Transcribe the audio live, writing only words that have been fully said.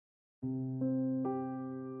אתה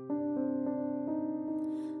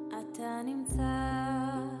נמצא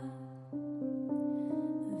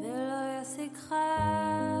ולא ישיגך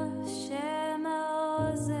שם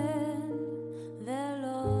האוזן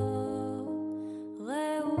ולא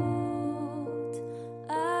ראות.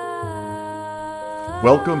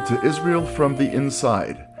 Welcome to Israel from the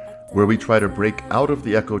Inside, where we try to break out of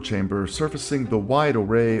the echo chamber, surfacing the wide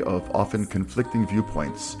array of often conflicting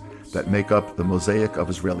viewpoints that make up the mosaic of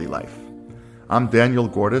Israeli life. I'm Daniel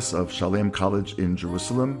Gordis of Shalem College in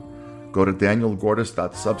Jerusalem. Go to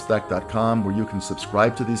danielgordis.substack.com where you can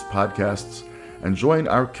subscribe to these podcasts and join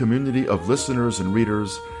our community of listeners and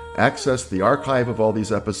readers, access the archive of all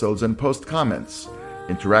these episodes, and post comments,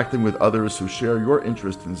 interacting with others who share your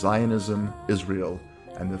interest in Zionism, Israel,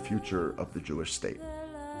 and the future of the Jewish state.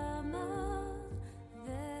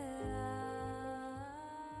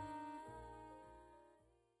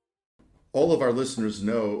 All of our listeners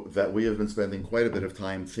know that we have been spending quite a bit of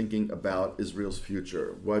time thinking about Israel's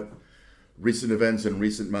future, what recent events in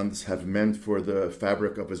recent months have meant for the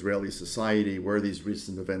fabric of Israeli society, where these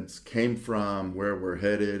recent events came from, where we're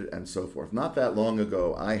headed, and so forth. Not that long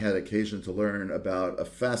ago, I had occasion to learn about a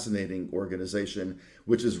fascinating organization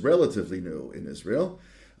which is relatively new in Israel,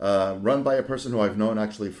 run by a person who I've known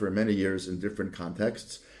actually for many years in different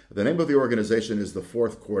contexts. The name of the organization is the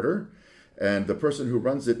Fourth Quarter, and the person who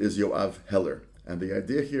runs it is Yoav Heller. And the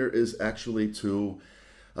idea here is actually to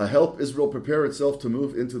help Israel prepare itself to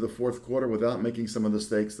move into the fourth quarter without making some of the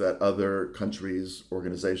mistakes that other countries,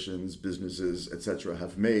 organizations, businesses, etc.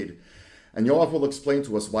 have made. And Yoav will explain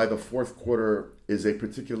to us why the fourth quarter is a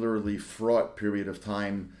particularly fraught period of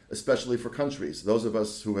time, especially for countries. Those of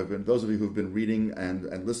you who've been reading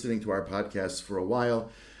and listening to our podcasts for a while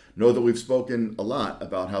know that we've spoken a lot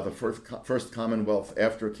about how the first Commonwealth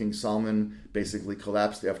after King Solomon basically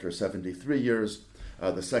collapsed after 73 years.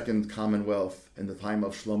 The second Commonwealth in the time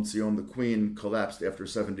of Shlom Tzion, the Queen, collapsed after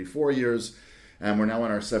 74 years. And we're now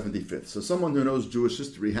on our 75th. So someone who knows Jewish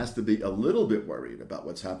history has to be a little bit worried about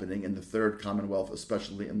what's happening in the third Commonwealth,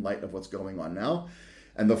 especially in light of what's going on now.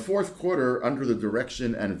 And the fourth quarter, under the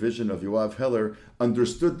direction and vision of Yoav Heller,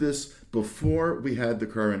 understood this before we had the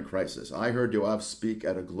current crisis. I heard Yoav speak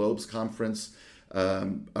at a Globes conference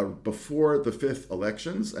before the fifth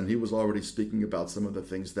elections, and he was already speaking about some of the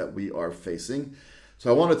things that we are facing.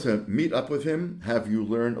 So I wanted to meet up with him, have you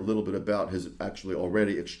learn a little bit about his actually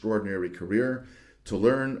already extraordinary career, to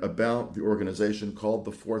learn about the organization called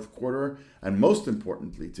the Fourth Quarter, and most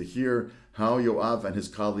importantly, to hear how Yoav and his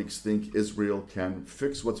colleagues think Israel can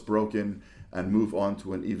fix what's broken and move on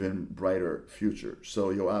to an even brighter future.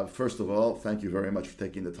 So Yoav, first of all, thank you very much for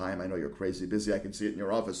taking the time. I know you're crazy busy. I can see it in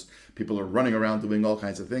your office. People are running around doing all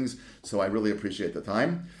kinds of things, so I really appreciate the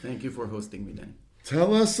time. Thank you for hosting me, Danny.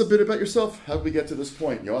 Tell us a bit about yourself. How did we get to this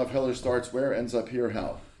point? Yoav Heller starts where, ends up here,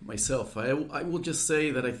 how? Myself, I will just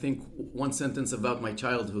say that I think one sentence about my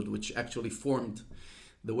childhood, which actually formed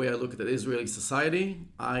the way I look at Israeli society.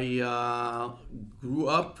 I grew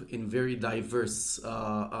up in very diverse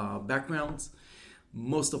backgrounds.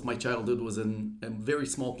 Most of my childhood was in a very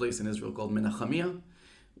small place in Israel called Menachamia,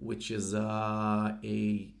 which is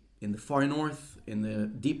in the far north, in the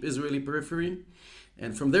deep Israeli periphery.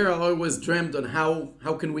 And from there, I always dreamed on how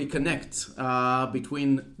can we connect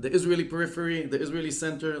between the Israeli periphery, the Israeli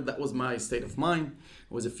center. That was my state of mind.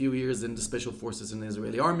 I was a few years in the special forces in the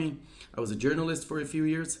Israeli army. I was a journalist for a few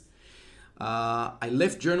years. I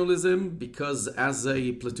left journalism because as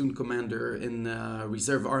a platoon commander in the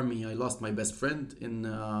reserve army, I lost my best friend in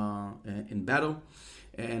battle.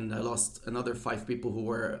 And I lost another 5 people who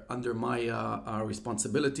were under my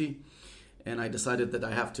responsibility. And I decided that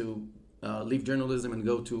I have to leave journalism and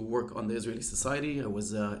go to work on the Israeli society. I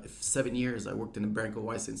was 7 years. I worked in the Branko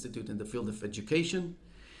Weiss Institute in the field of education.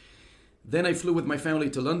 Then I flew with my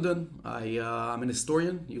family to London. I'm an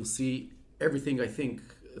historian. You'll see everything I think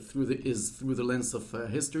through the lens of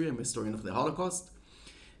history. I'm a historian of the Holocaust.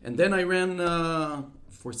 And then I ran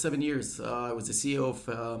for 7 years. I was the CEO of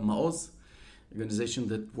Maoz, organization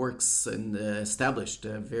that works and established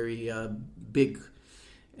a very big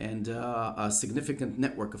and a significant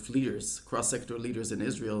network of leaders, cross-sector leaders in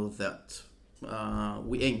Israel that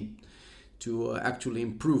we aim to actually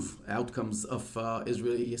improve outcomes of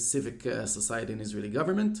Israeli civic society and Israeli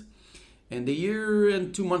government. And a year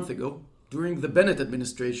and 2 months ago, during the Bennett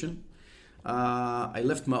administration, I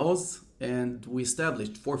left Maoz and we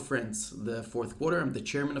established for friends the Fourth Quarter. I'm the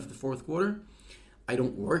chairman of the Fourth Quarter. I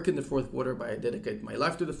don't work in the Fourth Quarter, but I dedicate my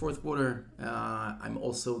life to the Fourth Quarter. I'm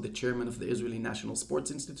also the chairman of the Israeli National Sports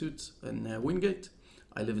Institute in Wingate.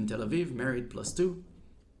 I live in Tel Aviv, married +2.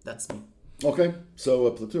 That's me. Okay, so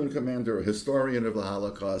a platoon commander, a historian of the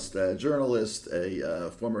Holocaust, a journalist, a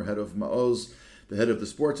former head of Maoz, the head of the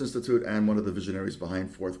Sports Institute, and one of the visionaries behind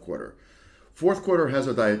Fourth Quarter. Fourth Quarter has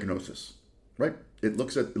a diagnosis, right? It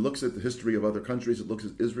looks at the history of other countries. It looks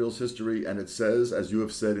at Israel's history, and it says, as you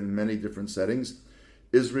have said in many different settings,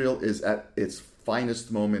 Israel is at its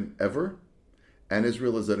finest moment ever, and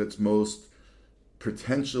Israel is at its most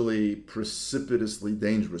potentially precipitously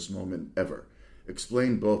dangerous moment ever.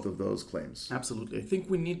 Explain both of those claims. Absolutely. I think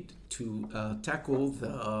we need to tackle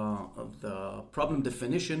the problem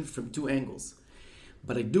definition from two angles.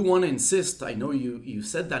 But I do want to insist, I know you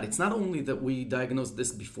said that, it's not only that we diagnosed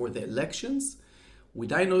this before the elections, we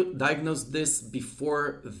diagnosed this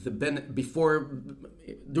during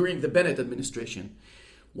the Bennett administration.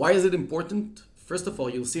 Why is it important? First of all,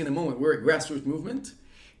 you'll see in a moment, we're a grassroots movement,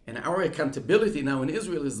 and our accountability now in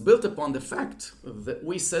Israel is built upon the fact that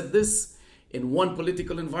we said this in one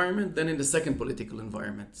political environment than in the second political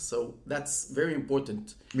environment. So that's very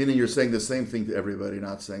important. Meaning you're saying the same thing to everybody,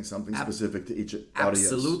 not saying something specific to each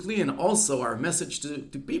audience. Absolutely. And also our message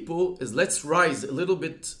to people is let's rise a little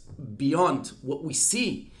bit beyond what we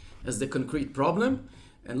see as the concrete problem.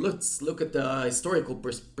 And let's look at the historical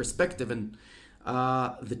perspective and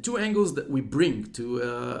the two angles that we bring to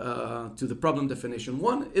the problem definition.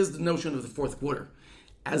 One is the notion of the fourth quarter.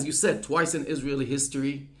 As you said, twice in Israeli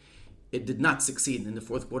history, it did not succeed in the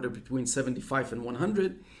fourth quarter between 75 and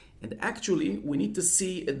 100. And actually, we need to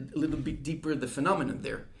see a little bit deeper the phenomenon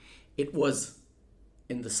there. It was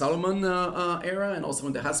in the Solomon era and also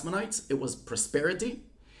in the Hasmonetes, it was prosperity.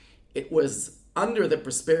 It was under the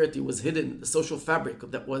prosperity was hidden the social fabric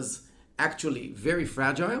that was actually very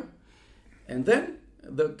fragile. And then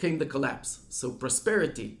came the collapse. So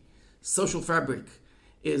prosperity, social fabric,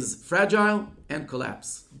 is fragile and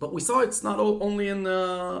collapse. But we saw it's not only in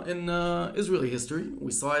Israeli history.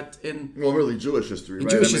 We saw it in really Jewish history. In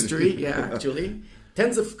right? Jewish history, yeah, actually,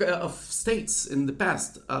 tens of states in the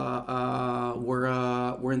past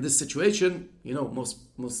were in this situation. You know,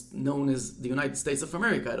 most known as the United States of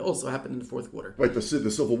America. It also happened in the fourth quarter. Right, the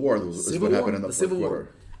Civil War is what happened in the fourth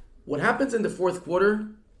quarter. What happens in the fourth quarter?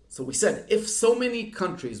 So we said if so many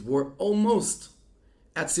countries were almost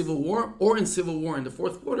at civil war or in civil war in the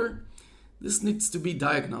fourth quarter, this needs to be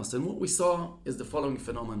diagnosed. And what we saw is the following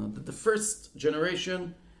phenomenon, that the first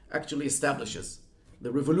generation actually establishes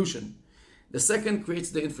the revolution. The second creates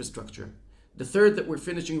the infrastructure. The third that we're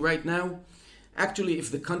finishing right now, actually,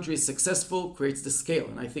 if the country is successful, creates the scale.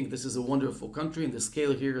 And I think this is a wonderful country, and the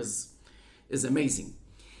scale here is amazing.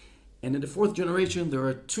 And in the fourth generation, there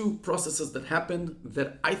are two processes that happen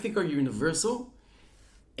that I think are universal,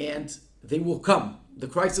 and they will come. The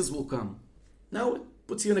crisis will come. Now it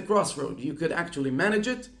puts you in a crossroad. You could actually manage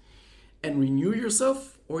it and renew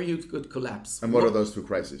yourself, or you could collapse. And what are those two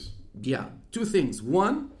crises? Yeah, two things.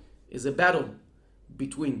 One is a battle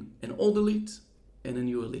between an old elite and a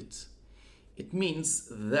new elite. It means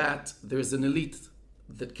that there's an elite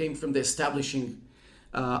that came from the establishing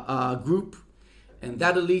group, and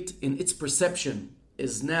that elite, in its perception,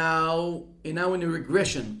 is now in a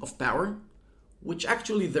regression of power, which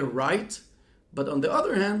actually they're right, but on the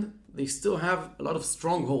other hand, they still have a lot of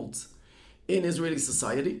strongholds in Israeli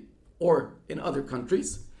society or in other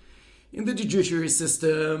countries, in the judiciary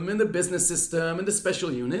system, in the business system, in the special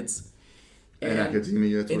units. And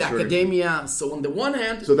academia. In academia. So on the one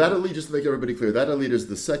hand... So that elite, just to make everybody clear, that elite is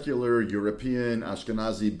the secular, European,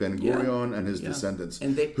 Ashkenazi, Ben-Gurion and his descendants, who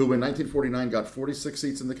in 1949 got 46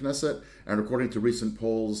 seats in the Knesset, and according to recent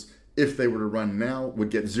polls, if they were to run now, would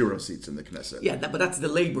get 0 seats in the Knesset. Yeah, but that's the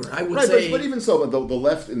labor. I would say... But even so, the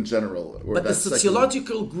left in general... But the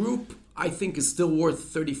sociological group, I think, is still worth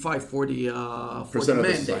 35, 40 mandates. Of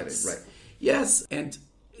the society, right. Yes, and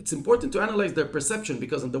it's important to analyze their perception,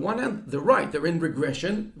 because on the one hand, they're right, they're in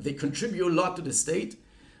regression, they contribute a lot to the state,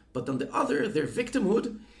 but on the other, their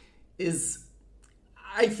victimhood is...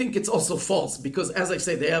 I think it's also false, because as I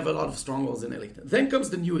say, they have a lot of strongholds in elite. Then comes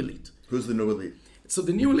the new elite. Who's the new elite? So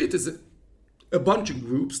the new elite is a bunch of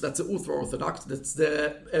groups. That's the ultra-Orthodox. That's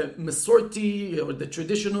the Masorti, or the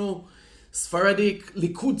traditional Sephardic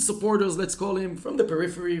Likud supporters, let's call him, from the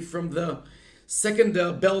periphery, from the second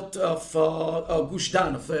belt of Gush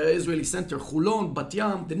Dan, of Israeli center, Chulon, Bat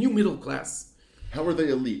Yam, the new middle class. How are they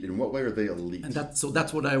elite? In what way are they elite? And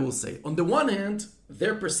that's what I will say. On the one hand,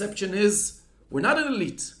 their perception is, we're not an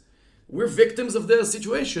elite. We're victims of the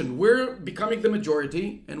situation. We're becoming the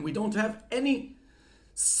majority, and we don't have any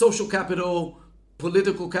social capital,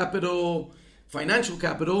 political capital, financial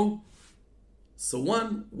capital. So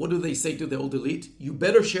one, what do they say to the old elite? You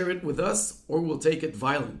better share it with us, or we'll take it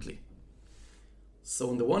violently. So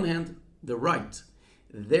on the one hand, they're right.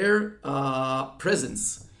 their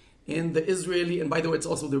presence in the Israeli, and by the way, it's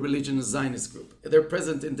also the religion Zionist group, their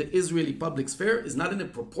presence in the Israeli public sphere is not in a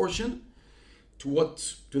proportion to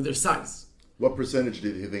their size. What percentage do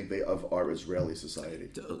you think they of our Israeli society?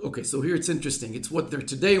 Okay, so here it's interesting. It's what they're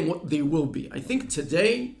today and what they will be. I think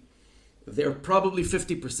today they're probably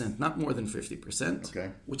 50%, not more than 50%,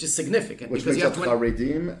 okay, which is significant. Which because makes up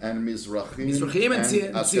Haredim and Mizrahim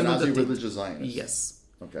and Ashkenazi religious Zionists. Yes.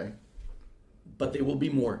 Okay. But they will be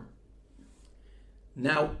more.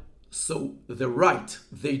 Now, so the right,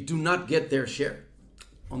 they do not get their share.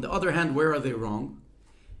 On the other hand, where are they wrong?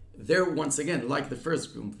 They're, once again, like the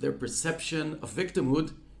first group, their perception of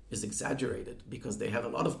victimhood is exaggerated because they have a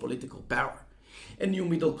lot of political power. A new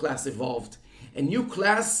middle class evolved. A new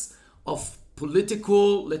class of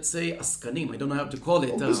political, let's say, askanim, I don't know how to call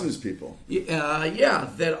it. Business people.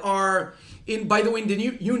 That are, by the way, in the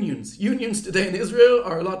new unions. Unions today in Israel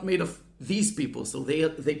are a lot made of these people. So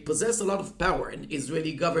they possess a lot of power in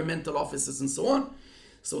Israeli governmental offices and so on.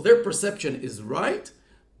 So their perception is right.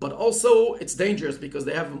 But also, it's dangerous because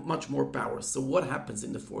they have much more power. So what happens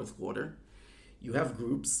in the fourth quarter? You have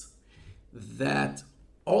groups that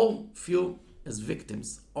all feel as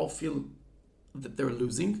victims, all feel that they're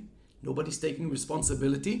losing. Nobody's taking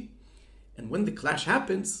responsibility. And when the clash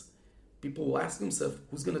happens, people will ask themselves,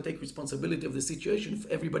 who's going to take responsibility of the situation if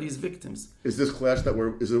everybody is victims? Is this clash that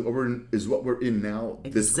what we're in now?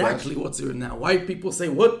 Exactly what's in now. Why people say,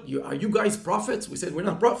 are you guys prophets? We said, we're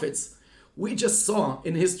not prophets. We just saw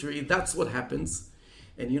in history that's what happens.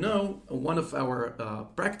 And one of our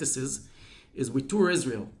practices is we tour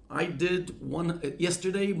Israel. I did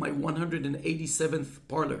yesterday my 187th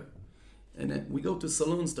parlor. And we go to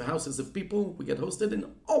salons, to houses of people. We get hosted in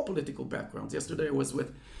all political backgrounds. Yesterday I was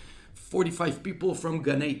with 45 people from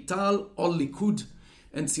Ganei Tal, all Likud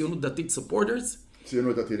and Tzionut Datit supporters.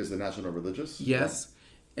 Tzionut Datit is the national religious? Yes.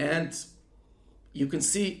 And you can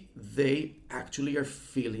see they actually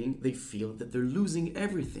they feel that they're losing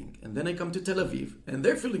everything. And then I come to Tel Aviv, and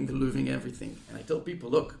they're feeling they're losing everything. And I tell people,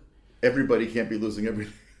 look. Everybody can't be losing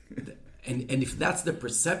everything. and if that's the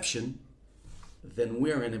perception, then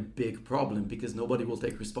we're in a big problem because nobody will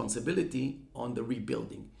take responsibility on the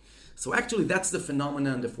rebuilding. So actually, that's the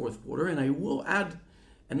phenomenon in the fourth quarter. And I will add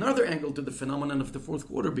another angle to the phenomenon of the fourth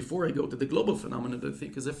quarter before I go to the global phenomenon that I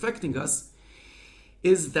think is affecting us,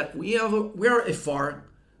 is that we are afar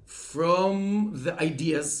from the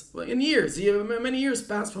ideas, many years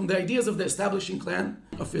passed from the ideas of the establishing clan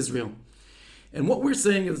of Israel. And what we're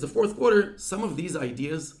saying is the fourth quarter, some of these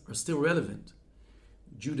ideas are still relevant.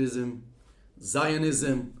 Judaism,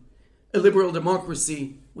 Zionism, a liberal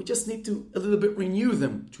democracy. We just need to a little bit renew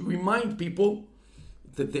them to remind people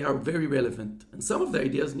that they are very relevant. And some of the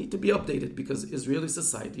ideas need to be updated because Israeli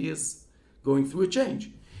society is going through a change.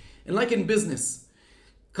 And like in business,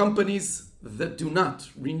 companies that do not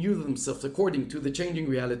renew themselves according to the changing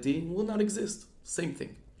reality will not exist. Same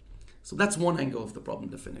thing. So that's one angle of the problem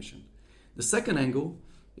definition. The second angle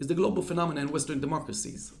is the global phenomenon in Western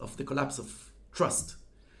democracies of the collapse of trust.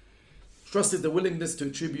 Trust is the willingness to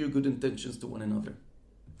attribute good intentions to one another.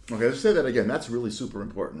 Okay, let's say that again. That's really super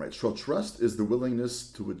important, right? So trust is the willingness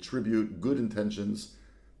to attribute good intentions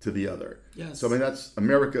to the other. Yes. So that's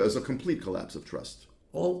America is a complete collapse of trust.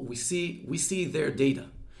 We see their data.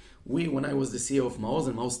 When I was the CEO of Maoz,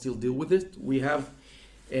 and Maoz still deal with it,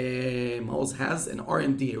 Maoz has an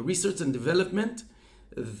R&D, a research and development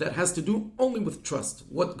that has to do only with trust.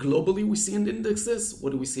 What globally we see in the indexes,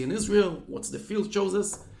 what do we see in Israel, what's the field shows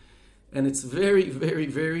us, and it's very, very,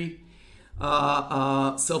 very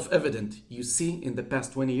self-evident. You see in the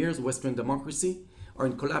past 20 years, Western democracy are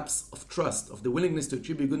in collapse of trust, of the willingness to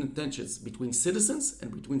attribute good intentions between citizens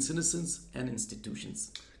and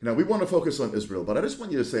institutions. Now, we want to focus on Israel, but I just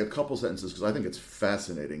want you to say a couple sentences because I think it's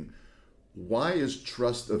fascinating. Why is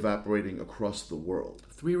trust evaporating across the world?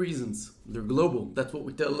 3 reasons. They're global. That's what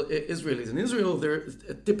we tell Israelis. In Israel, they're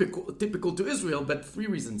typical to Israel, but 3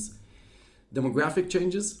 reasons. Demographic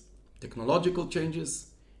changes, technological changes,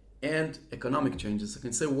 and economic changes. I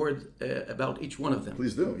can say a word about each one of them.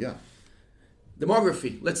 Please do, yeah.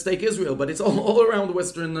 Demography. Let's take Israel, but it's all around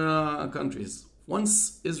Western countries.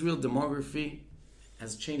 Once Israel demography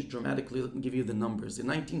has changed dramatically, let me give you the numbers. In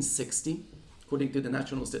 1960, according to the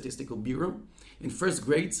National Statistical Bureau, in first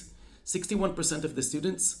grades, 61% of the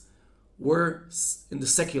students were in the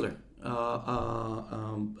secular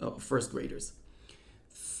first graders.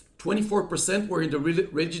 24% were in the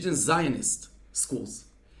religious Zionist schools.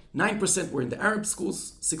 9% were in the Arab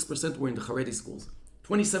schools. 6% were in the Haredi schools.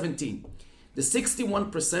 2017, the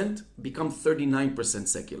 61% become 39%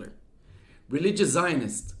 secular. Religious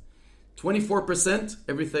Zionist, 24%,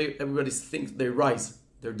 everybody thinks they rise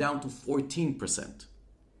They're down to 14%.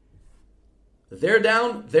 They're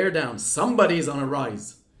down. Somebody's on a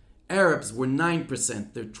rise. Arabs were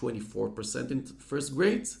 9%. They're 24% in first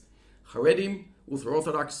grades. Haredim,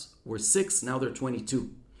 Ultra-Orthodox, were 6%. Now they're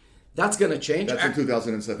 22%. That's going to change. That's in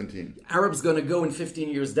 2017. Arabs going to go in 15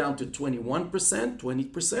 years down to 21%,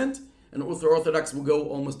 20%, and Ultra-Orthodox will go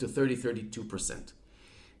almost to 32%.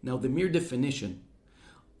 Now, the mere definition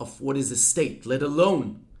of what is a state, let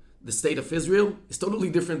alone the state of Israel, is totally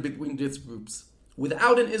different between these groups.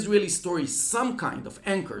 Without an Israeli story, some kind of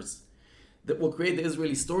anchors that will create the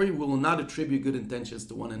Israeli story, we will not attribute good intentions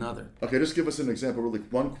to one another. Okay, just give us an example, really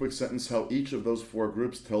one quick sentence, how each of those four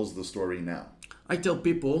groups tells the story now. I tell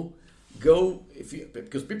people,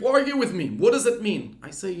 because people argue with me, what does it mean? I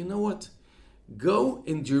say, you know what? Go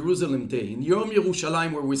in Jerusalem Day, in Yom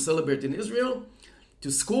Yerushalayim, where we celebrate in Israel,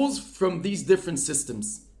 to schools from these different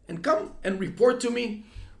systems, and come and report to me,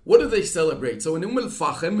 what do they celebrate? So in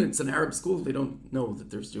Al-Fahim, it's an Arab school, they don't know that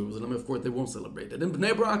there's Jerusalem, of course they won't celebrate it. In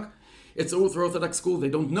Bnei Brak, it's an Ultra-Orthodox school, they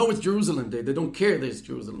don't know it's Jerusalem Day, they don't care there's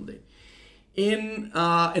Jerusalem Day. In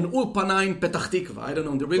Ulpana in Petach Tikva, I don't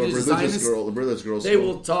know, the religious Zionists, they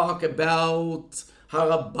will talk about Har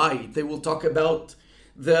HaBayit, they will talk about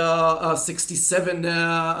the 67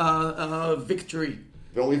 victory.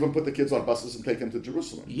 They'll even put the kids on buses and take them to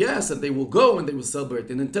Jerusalem. Yes, and they will go and they will celebrate.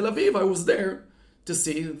 And in Tel Aviv, I was there to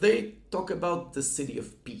see, they talk about the city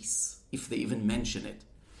of peace, if they even mention it.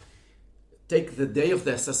 Take the day of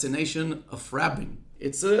the assassination of Rabin.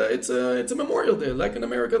 It's a memorial day. Like in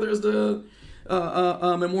America, there's the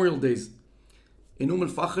Memorial Days. In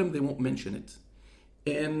Al-Fahim, they won't mention it.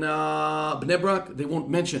 In Bnei Brak, they won't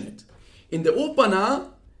mention it. In the Ulpana,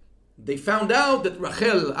 they found out that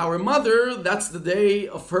Rachel, our mother, that's the day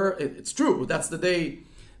of her. It's true. That's the day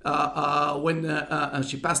when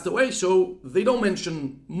she passed away. So they don't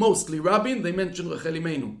mention mostly Rabin. They mention Rachel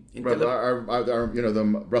Imenu.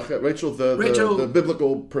 Rachel, the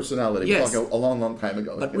biblical personality. Yes. A long time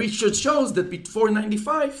ago. But research shows that before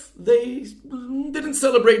 95, they didn't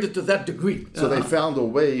celebrate it to that degree. So they found a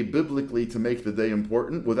way biblically to make the day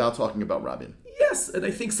important without talking about Rabin. Yes, and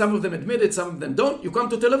I think some of them admit it, some of them don't. You come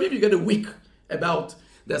to Tel Aviv, you get a week about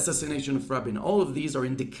the assassination of Rabin. All of these are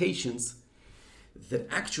indications that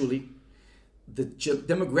actually the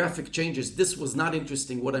demographic changes. This was not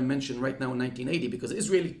interesting, what I mentioned right now in 1980, because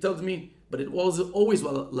Israeli tells me, but it was always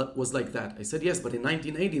was like that. I said, yes, but in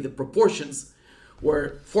 1980, the proportions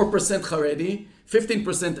were 4% Haredi,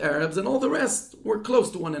 15% Arabs, and all the rest were close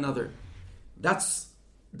to one another. That's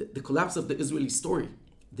the collapse of the Israeli story.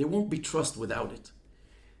 There won't be trust without it.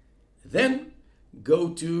 Then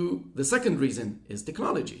go to the second reason is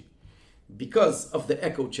technology. Because of the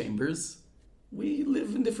echo chambers, we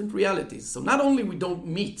live in different realities. So not only we don't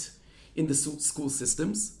meet in the school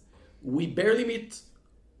systems, we barely meet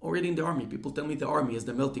already in the army. People tell me the army is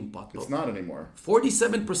the melting pot. It's not anymore.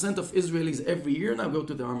 47% of Israelis every year now go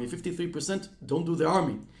to the army. 53% don't do the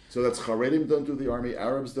army. So that's Haredim don't do the army,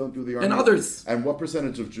 Arabs don't do the army. And others. And what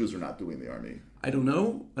percentage of Jews are not doing the army? I don't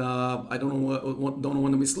know. I don't want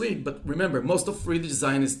to mislead. But remember, most of religious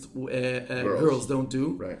Zionist girls don't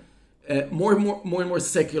do. Right. More and more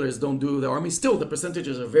seculars don't do the army. Still, the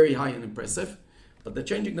percentages are very high and impressive. But the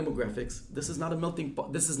changing demographics, this is not a melting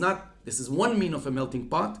pot. This is one mean of a melting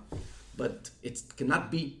pot, but it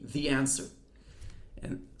cannot be the answer.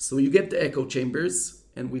 And so you get the echo chambers,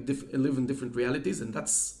 and we live in different realities. And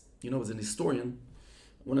that's, as an historian,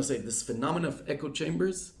 I want to say this phenomenon of echo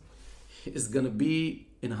chambers is going to be,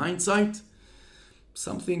 in hindsight,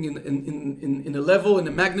 something in a level, in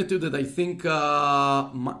a magnitude that I think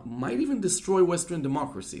might even destroy Western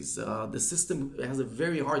democracies. The system has a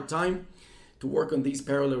very hard time to work on these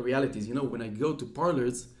parallel realities. When I go to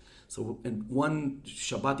parlors, so in one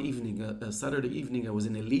Shabbat evening, a Saturday evening, I was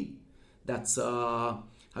in Eli. That's how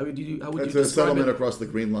would you describe it's a settlement it? Across the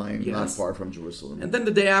Green Line, Yes. not far from Jerusalem. And then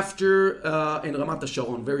the day after, in Ramat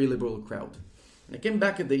HaSharon, very liberal crowd. And I came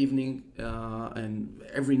back in the evening, and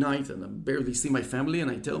every night, and I barely see my family,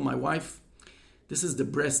 and I tell my wife, this is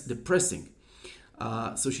depressing.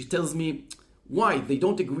 So she tells me, why? They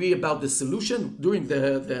don't agree about the solution during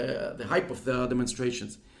the hype of the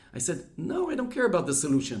demonstrations. I said, no, I don't care about the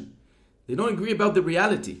solution. They don't agree about the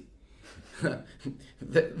reality.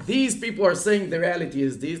 These people are saying the reality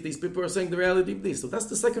is this. These people are saying the reality is this. So that's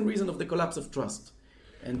the second reason of the collapse of trust.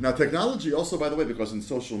 And now, technology also, by the way, because in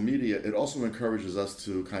social media, it also encourages us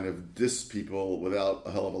to kind of diss people without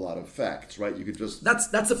a hell of a lot of facts, right? You could just...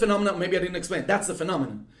 That's a phenomenon. Maybe I didn't explain. That's the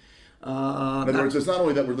phenomenon. In other words, it's not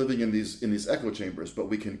only that we're living in these echo chambers, but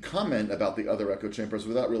we can comment about the other echo chambers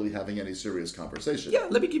without really having any serious conversation. Yeah,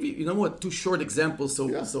 let me give you, two short examples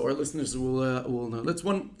so our listeners will know. Let's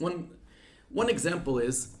one example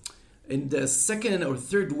is in the second or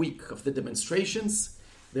third week of the demonstrations,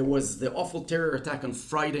 there was the awful terror attack on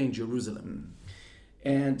Friday in Jerusalem.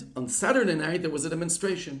 And on Saturday night, there was a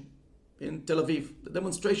demonstration in Tel Aviv. The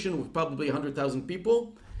demonstration with probably 100,000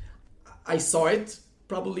 people. I saw it,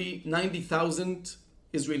 probably 90,000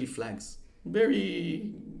 Israeli flags.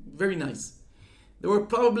 Very, very nice. There were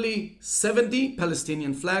probably 70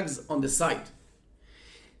 Palestinian flags on the side.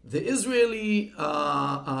 The Israeli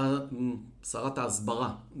Sarat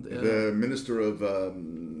HaHasbara, the Minister of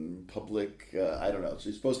Public, I don't know.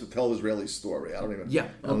 She's supposed to tell Israeli story. I don't even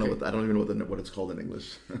know what it's called in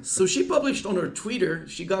English. So she published on her Twitter.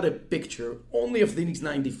 She got a picture only of these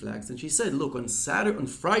 90 flags, and she said, "Look, on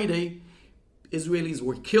Friday, Israelis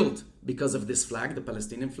were killed because of this flag, the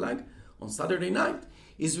Palestinian flag. On Saturday night,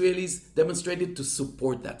 Israelis demonstrated to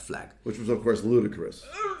support that flag." Which was, of course, ludicrous.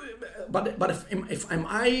 But if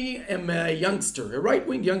I am a youngster, a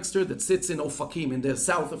right-wing youngster that sits in Ofakim in the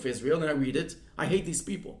south of Israel, and I read it, I hate these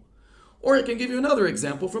people. Or I can give you another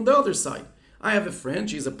example from the other side. I have a friend,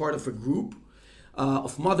 she's a part of a group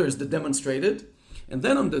of mothers that demonstrated, and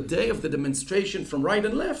then on the day of the demonstration from right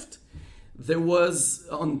and left, there was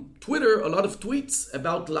on Twitter a lot of tweets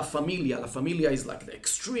about La Familia. La Familia is like the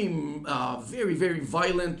extreme, very, very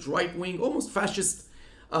violent, right-wing, almost fascist,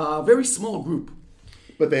 very small group.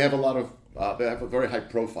 But they have they have a very high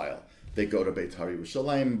profile. They go to Beitar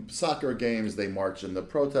Yerushalayim soccer games, they march in the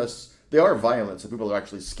protests. They are violent, so people are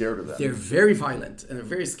actually scared of them. They're very violent and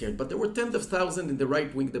they're very scared. But there were tens of thousands in the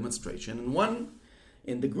right-wing demonstration. And one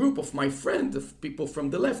in the group of my friend, of people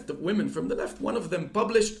from the left, the women from the left, one of them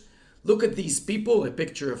published, "Look at these people," a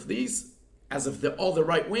picture of these, as of all the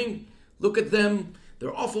right-wing. "Look at them.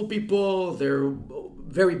 They're awful people. They're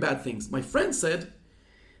very bad things." My friend said,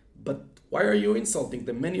 "But why are you insulting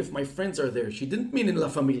them? Many of my friends are there." She didn't mean in La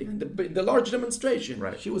Familia, in the large demonstration.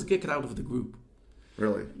 Right. She was kicked out of the group.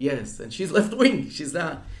 Really? Yes, and she's left-wing. She's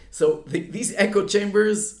not. So these echo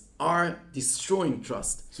chambers are destroying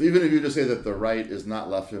trust. So even if you just say that the right is not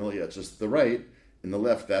La Familia, it's just the right, and the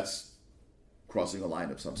left, that's crossing a line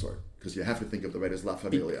of some sort. Because you have to think of the right as La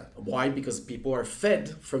Familia. Why? Because people are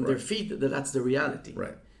fed from their feet that that's the reality.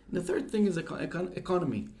 Right. And the third thing is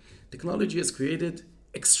economy. Technology has created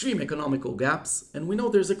extreme economical gaps, and we know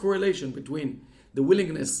there's a correlation between the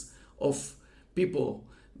willingness of people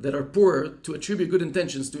that are poor to attribute good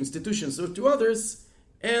intentions to institutions or to others,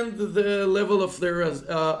 and the level of their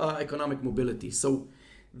economic mobility. So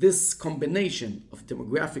this combination of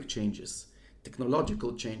demographic changes,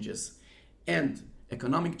 technological changes, and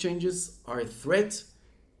economic changes are a threat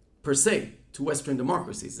per se to Western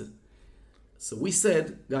democracies. So we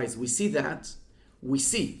said, guys, we see that. We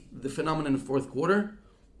see the phenomenon in the fourth quarter.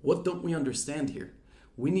 What don't we understand here?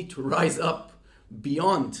 We need to rise up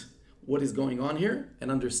beyond what is going on here and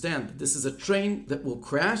understand that this is a train that will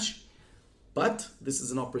crash, but this is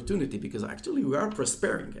an opportunity because actually we are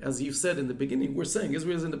prospering. As you said in the beginning, we're saying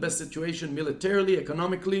Israel is in the best situation militarily,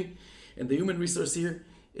 economically, and the human resource here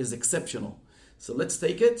is exceptional. So let's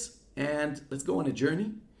take it and let's go on a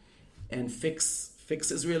journey and fix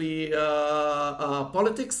Israeli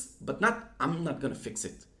politics, but I'm not going to fix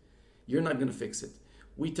it. You're not going to fix it.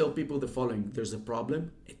 We tell people the following: there's a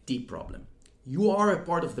problem, a deep problem. You are a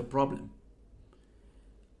part of the problem.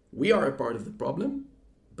 We are a part of the problem,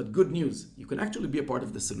 but good news, you can actually be a part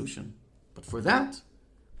of the solution. But for that,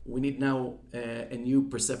 we need now a new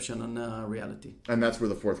perception on reality. And that's where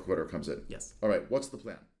the fourth quarter comes in. Yes. All right, what's the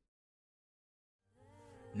plan?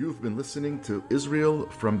 You've been listening to Israel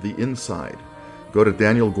from the Inside. Go to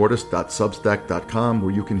danielgordis.substack.com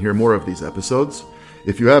where you can hear more of these episodes.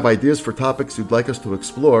 If you have ideas for topics you'd like us to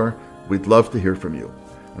explore, we'd love to hear from you.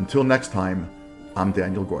 Until next time, I'm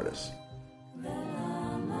Daniel Gordis.